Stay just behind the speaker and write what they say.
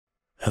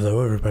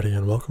Hello everybody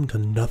and welcome to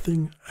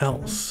Nothing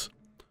Else.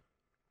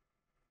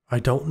 I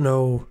don't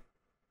know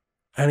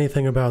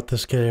anything about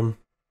this game.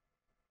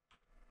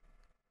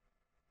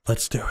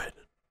 Let's do it.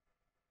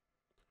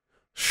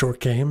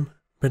 Short game,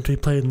 meant to be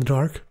played in the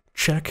dark.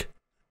 Check,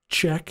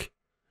 check.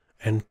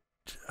 And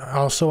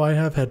also I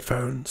have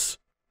headphones.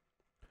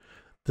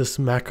 This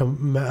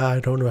I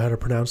don't know how to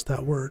pronounce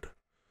that word.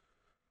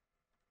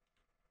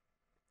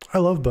 I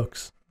love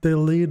books. They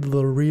lead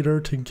the reader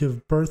to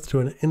give birth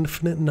to an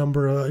infinite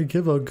number.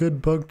 Give a good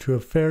book to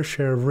a fair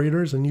share of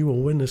readers, and you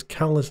will witness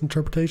countless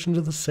interpretations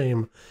of the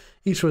same.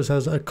 Each of us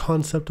has a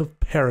concept of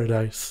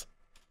paradise.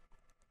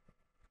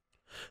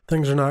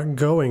 Things are not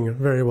going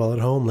very well at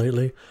home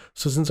lately,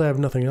 so since I have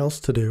nothing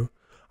else to do,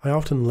 I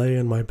often lay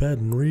in my bed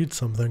and read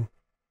something.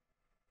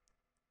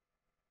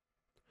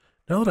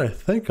 Now that I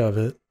think of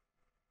it,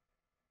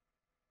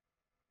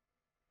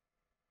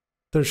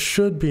 there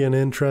should be an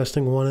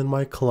interesting one in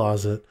my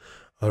closet.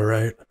 All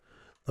right,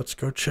 let's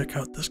go check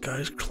out this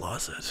guy's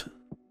closet.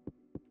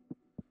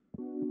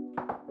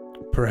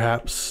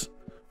 Perhaps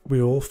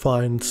we will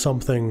find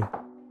something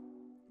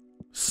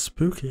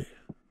spooky.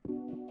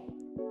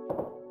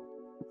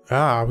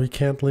 Ah, we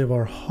can't leave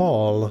our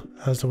hall,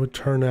 as it would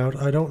turn out.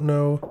 I don't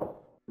know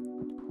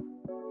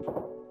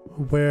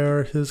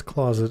where his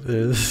closet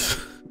is.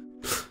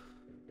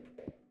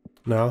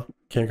 No,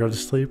 can't go to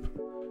sleep.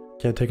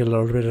 Can't take a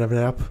little bit of a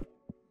nap.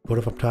 What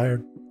if I'm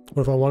tired?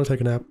 What if I want to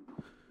take a nap?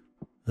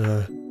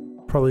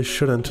 Probably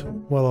shouldn't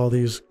while all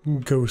these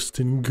ghosts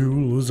and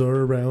ghouls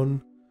are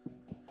around.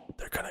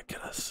 They're gonna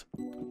get us.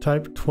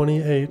 Type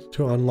 28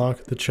 to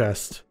unlock the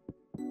chest.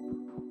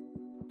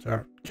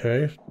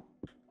 Okay.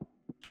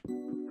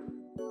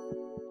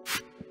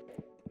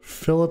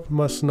 Philip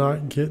must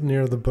not get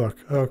near the book.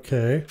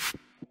 Okay.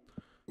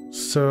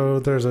 So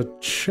there's a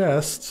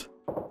chest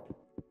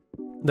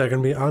that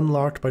can be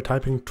unlocked by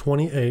typing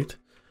 28,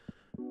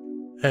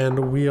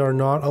 and we are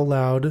not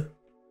allowed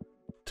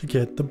to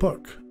get the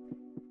book.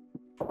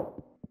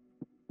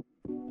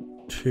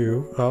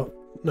 Oh,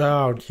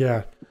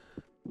 yeah.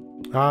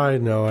 I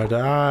know it.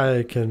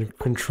 I can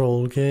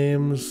control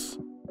games.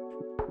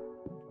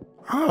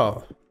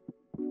 Oh.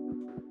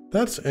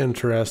 That's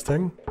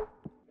interesting.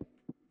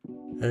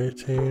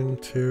 18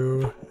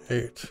 to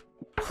 8.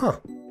 Huh.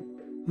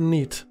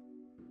 Neat.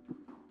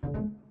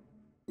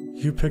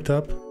 You picked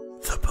up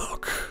the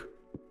book.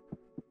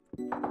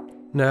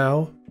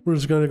 Now, we're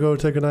just going to go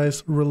take a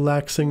nice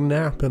relaxing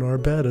nap in our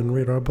bed and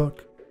read our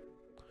book.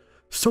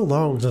 So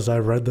long since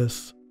I've read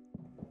this.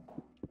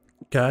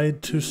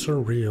 Guide to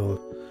Surreal.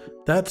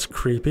 That's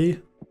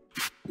creepy.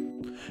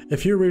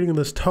 If you're reading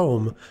this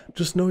tome,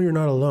 just know you're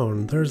not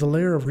alone. There's a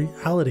layer of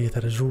reality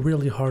that is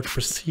really hard to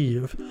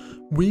perceive.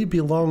 We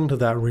belong to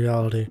that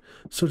reality.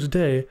 So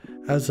today,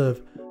 as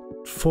of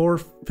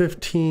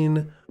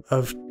 4/15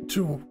 of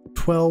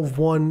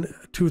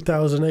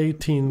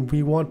 12/1/2018,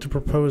 we want to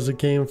propose a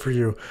game for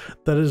you.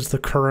 That is the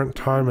current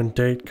time and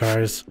date,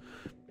 guys.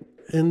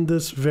 In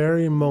this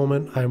very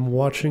moment, I'm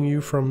watching you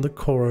from the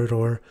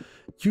corridor.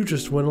 You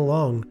just went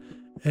along,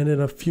 and in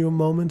a few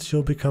moments,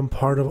 you'll become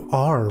part of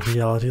our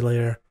reality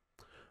layer.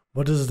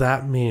 What does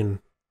that mean?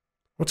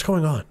 What's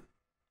going on?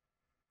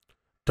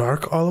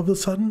 Dark all of a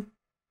sudden?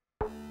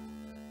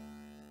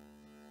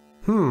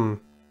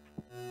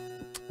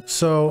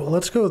 So,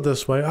 let's go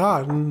this way. Ah,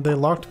 and they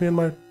locked me in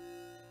my...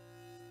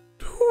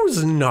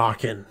 Who's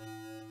knocking?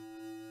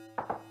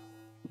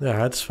 Yeah,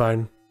 that's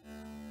fine.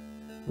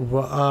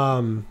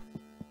 Well,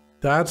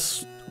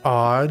 that's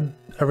odd.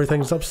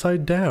 Everything's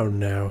upside down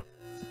now.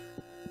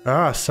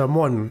 Ah,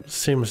 someone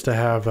seems to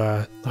have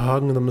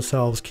hung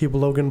themselves. Keep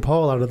Logan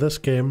Paul out of this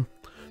game.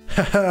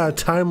 Haha, a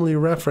timely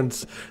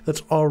reference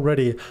that's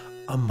already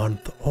a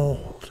month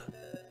old.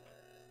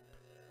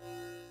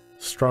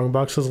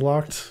 Strongbox is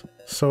locked,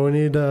 so we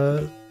need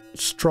a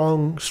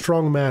strong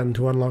man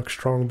to unlock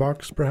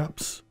Strongbox,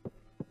 perhaps.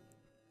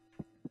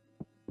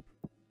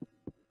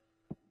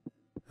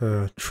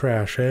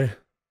 Trash, eh?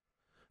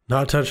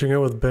 Not touching it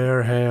with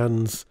bare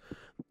hands.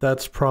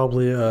 That's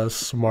probably a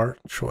smart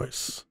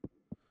choice.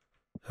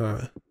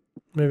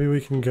 Maybe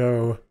we can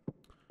go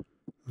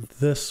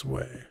this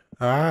way.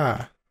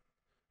 Ah,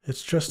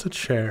 it's just a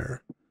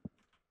chair.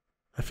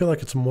 I feel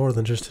like it's more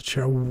than just a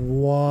chair.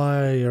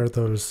 Why are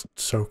those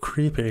so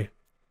creepy?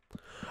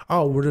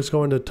 Oh, we're just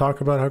going to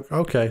talk about how...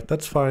 Okay,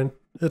 that's fine.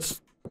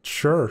 It's...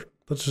 Sure.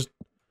 Let's just...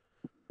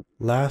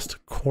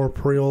 Last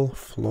corporeal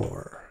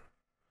floor.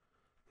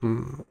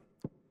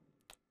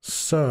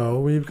 So,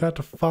 we've got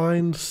to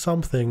find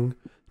something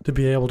to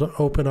be able to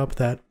open up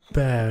that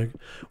bag.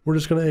 We're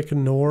just going to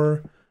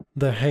ignore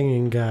the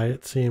hanging guy,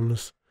 it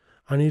seems.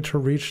 I need to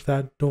reach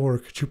that door.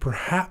 Could you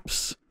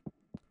perhaps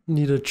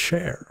need a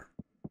chair?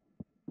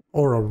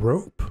 Or a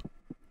rope?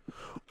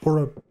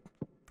 Or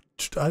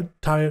tie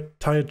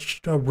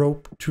a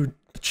rope to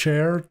the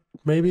chair,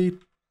 maybe?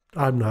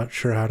 I'm not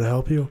sure how to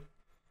help you.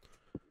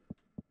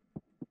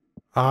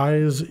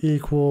 Eyes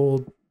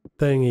equal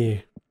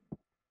thingy.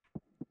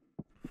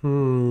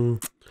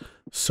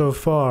 So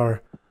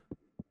far,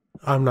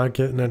 I'm not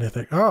getting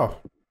anything.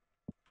 Oh,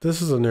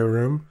 This is a new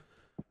room.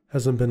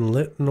 Hasn't been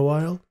lit in a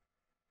while.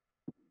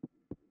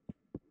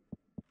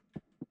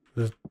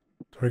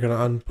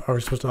 Are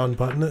we supposed to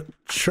unbutton it?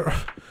 Sure.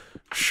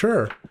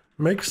 Sure.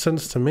 Makes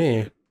sense to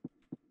me.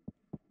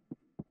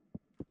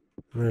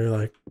 Maybe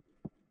like...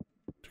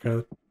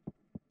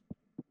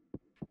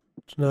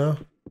 No?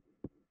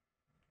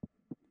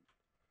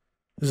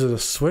 Is it a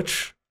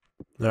switch?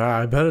 Ah,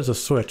 I bet it's a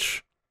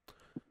switch.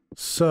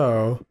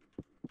 So...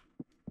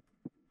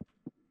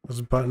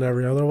 let's button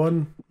every other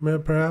one,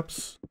 maybe,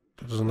 perhaps?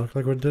 That doesn't look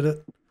like we did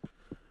it.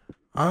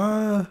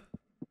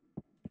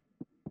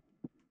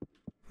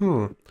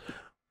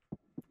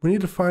 We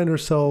need to find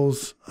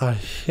ourselves a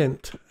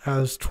hint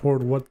as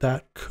toward what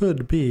that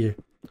could be.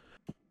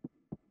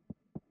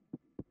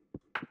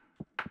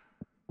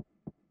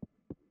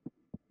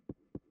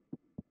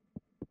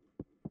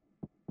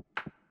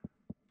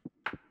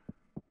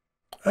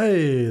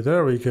 Hey,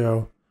 there we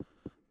go.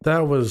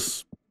 That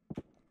was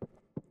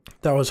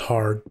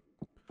hard.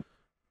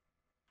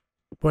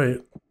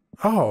 Wait.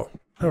 Oh,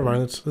 never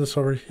mind. It's this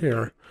over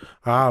here.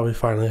 Ah, we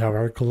finally have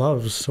our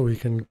gloves, so we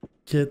can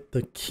get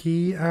the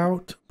key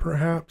out,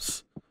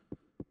 perhaps,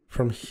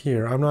 from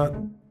here. I'm not...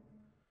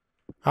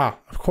 Ah,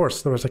 of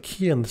course, there was a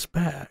key in this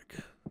bag.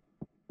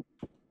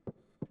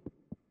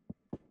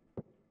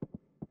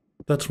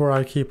 That's where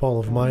I keep all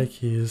of my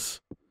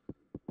keys.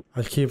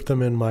 I keep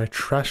them in my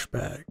trash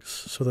bags,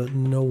 so that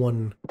no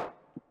one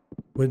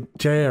would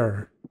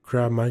dare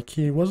grab my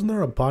key. Wasn't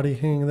there a body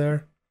hanging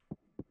there?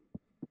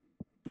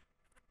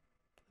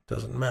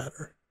 Doesn't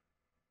matter.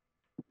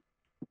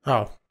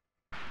 Oh.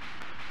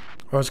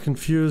 I was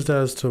confused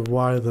as to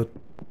why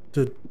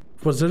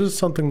was there just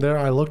something there?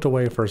 I looked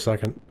away for a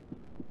second.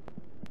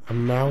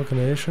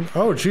 Amalgamation?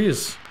 Oh,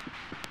 jeez.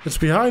 It's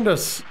behind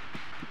us.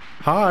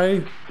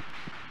 Hi.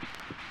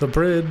 The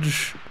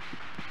bridge.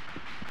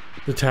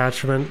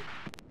 Detachment.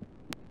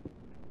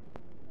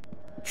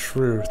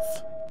 Truth.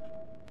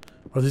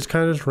 Are these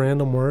kind of just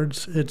random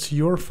words? It's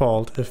your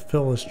fault if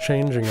Phil is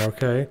changing,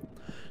 okay?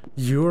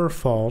 Your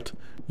fault.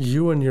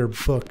 You and your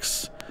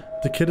books.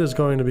 The kid is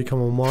going to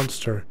become a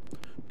monster.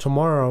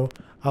 Tomorrow,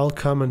 I'll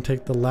come and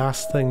take the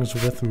last things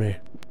with me.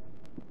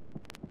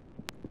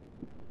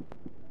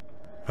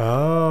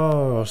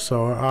 Oh,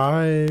 so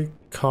I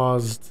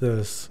caused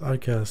this, I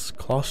guess.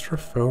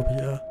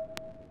 Claustrophobia.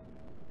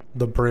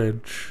 The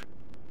bridge.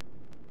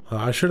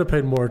 I should have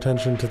paid more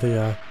attention to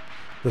the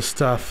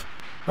stuff.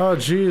 Oh,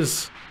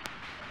 jeez.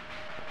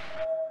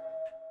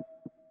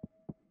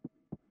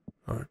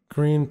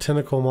 Green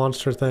tentacle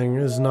monster thing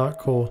is not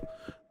cool.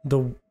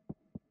 The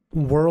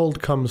world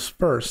comes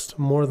first,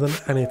 more than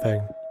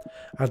anything.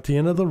 At the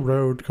end of the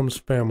road comes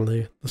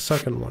family, the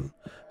second one,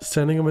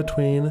 standing in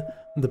between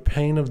the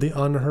pain of the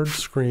unheard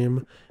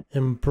scream,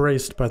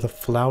 embraced by the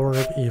flower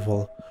of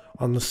evil.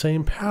 On the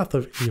same path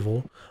of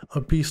evil, a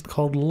beast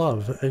called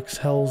love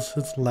exhales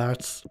its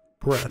last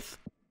breath.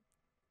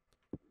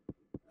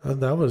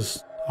 That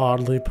was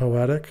oddly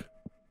poetic.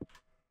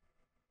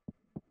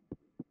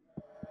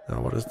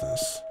 Now what is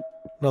this?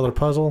 Another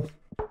puzzle?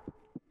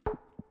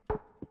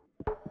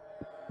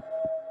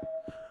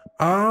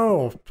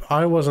 Oh,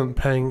 I wasn't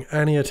paying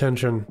any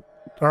attention.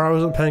 Or I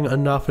wasn't paying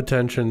enough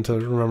attention to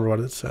remember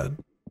what it said.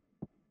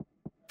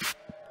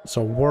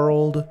 So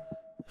world,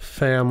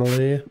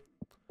 family,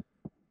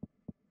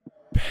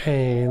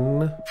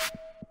 pain,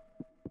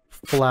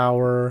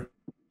 flower,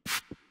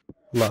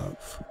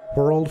 love.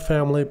 World,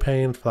 family,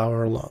 pain,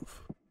 flower,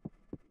 love.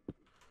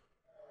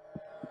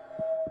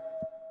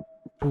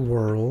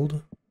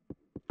 World,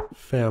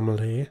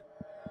 family,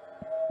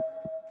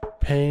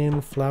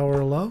 pain,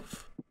 flower,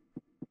 love.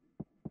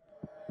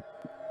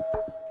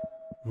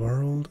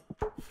 World,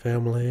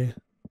 family,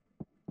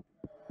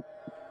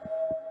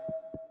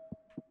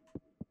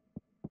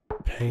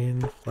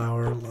 pain,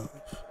 flower,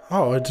 love.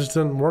 Oh, it just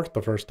didn't work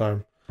the first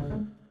time.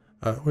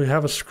 We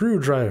have a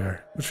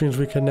screwdriver, which means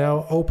we can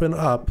now open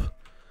up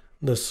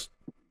this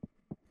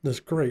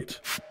grate.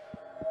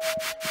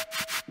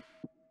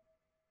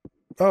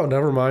 Oh,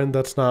 never mind.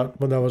 That's not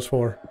what that was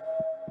for.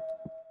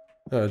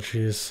 Oh,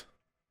 jeez.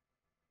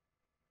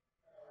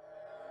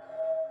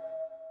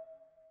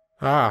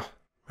 Ah,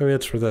 maybe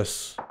it's for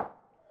this.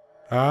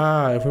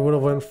 Ah, if we would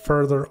have went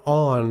further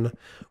on,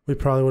 we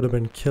probably would have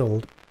been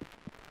killed.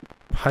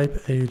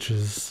 Pipe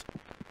ages.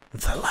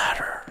 The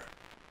ladder.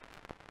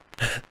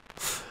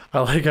 I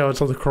like how it's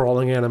the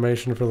crawling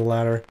animation for the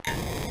ladder.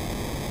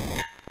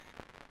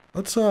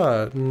 Let's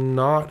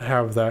not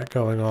have that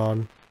going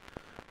on.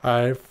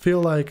 I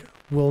feel like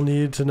we'll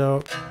need to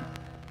know...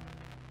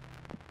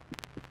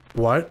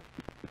 What?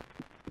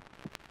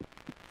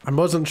 I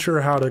wasn't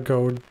sure how to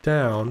go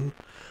down.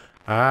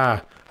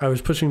 Ah, I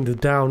was pushing the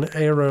down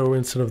arrow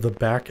instead of the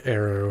back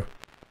arrow.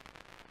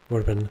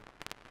 Would have been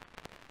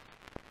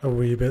a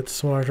wee bit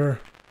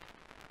smarter.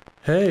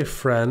 Hey,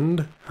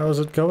 friend. How's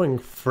it going,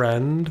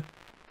 friend?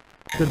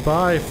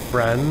 Goodbye,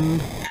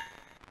 friend.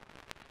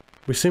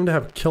 We seem to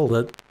have killed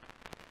it.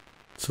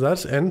 So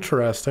that's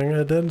interesting.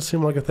 It didn't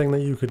seem like a thing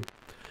that you could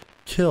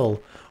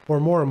kill. Or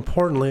more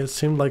importantly, it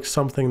seemed like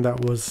something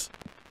that was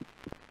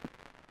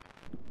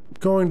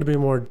going to be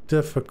more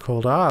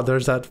difficult. Ah,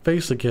 there's that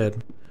face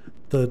again.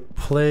 The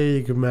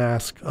plague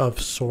mask of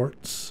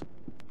sorts.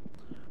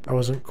 I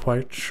wasn't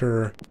quite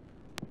sure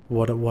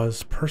what it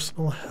was.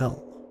 Personal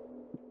hell.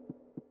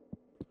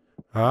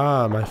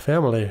 Ah, my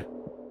family.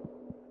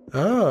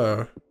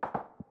 Oh.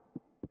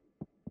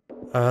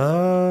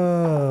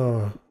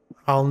 Oh.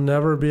 I'll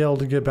never be able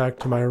to get back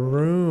to my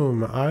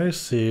room. I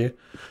see.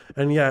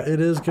 And yeah, it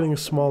is getting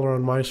smaller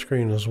on my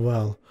screen as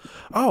well.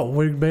 Oh,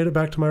 we made it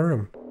back to my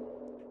room.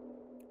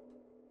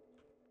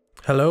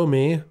 Hello,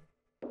 me.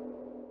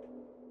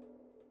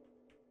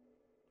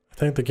 I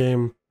think the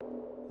game...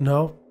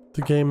 No,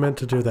 the game meant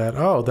to do that.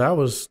 Oh, that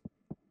was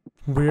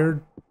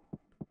weird.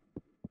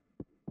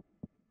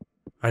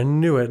 I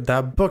knew it.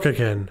 That book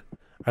again.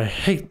 I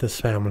hate this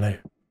family.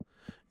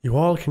 You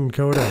all can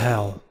go to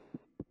hell.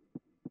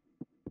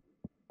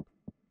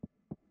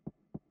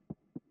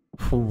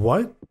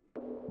 What?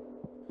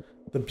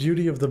 The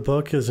beauty of the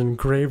book is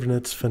engraved in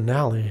its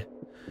finale.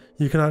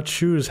 You cannot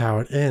choose how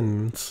it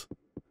ends.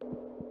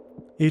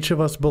 Each of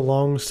us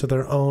belongs to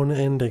their own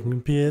ending,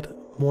 be it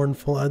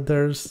mournful.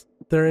 There's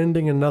their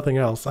ending and nothing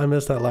else. I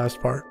missed that last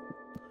part.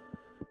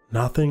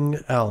 Nothing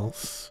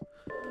else.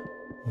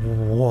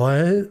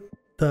 What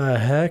the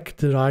heck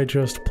did I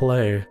just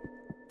play?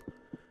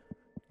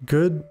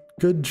 Good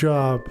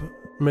job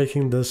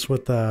making this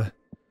with the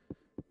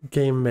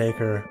game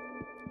maker.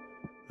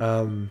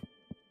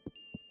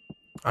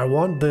 I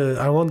want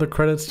the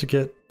credits to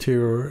get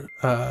to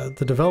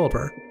the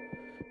developer,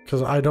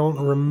 because I don't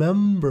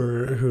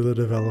remember who the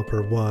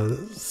developer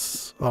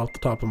was off the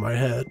top of my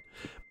head.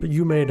 But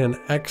you made an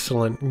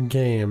excellent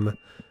game.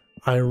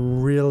 I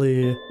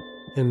really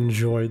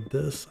enjoyed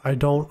this. I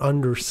don't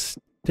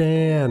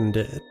understand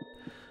it,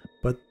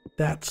 but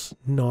that's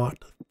not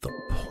the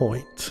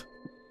point.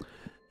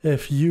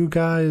 If you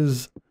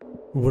guys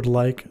would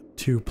like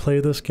to play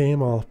this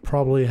game, I'll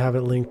probably have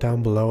it linked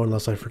down below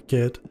unless I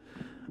forget.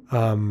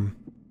 Man,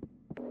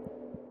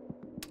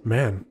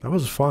 that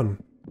was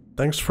fun.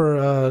 Thanks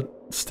for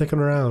sticking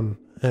around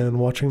and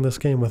watching this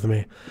game with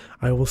me.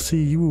 I will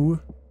see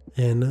you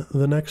in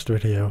the next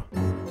video.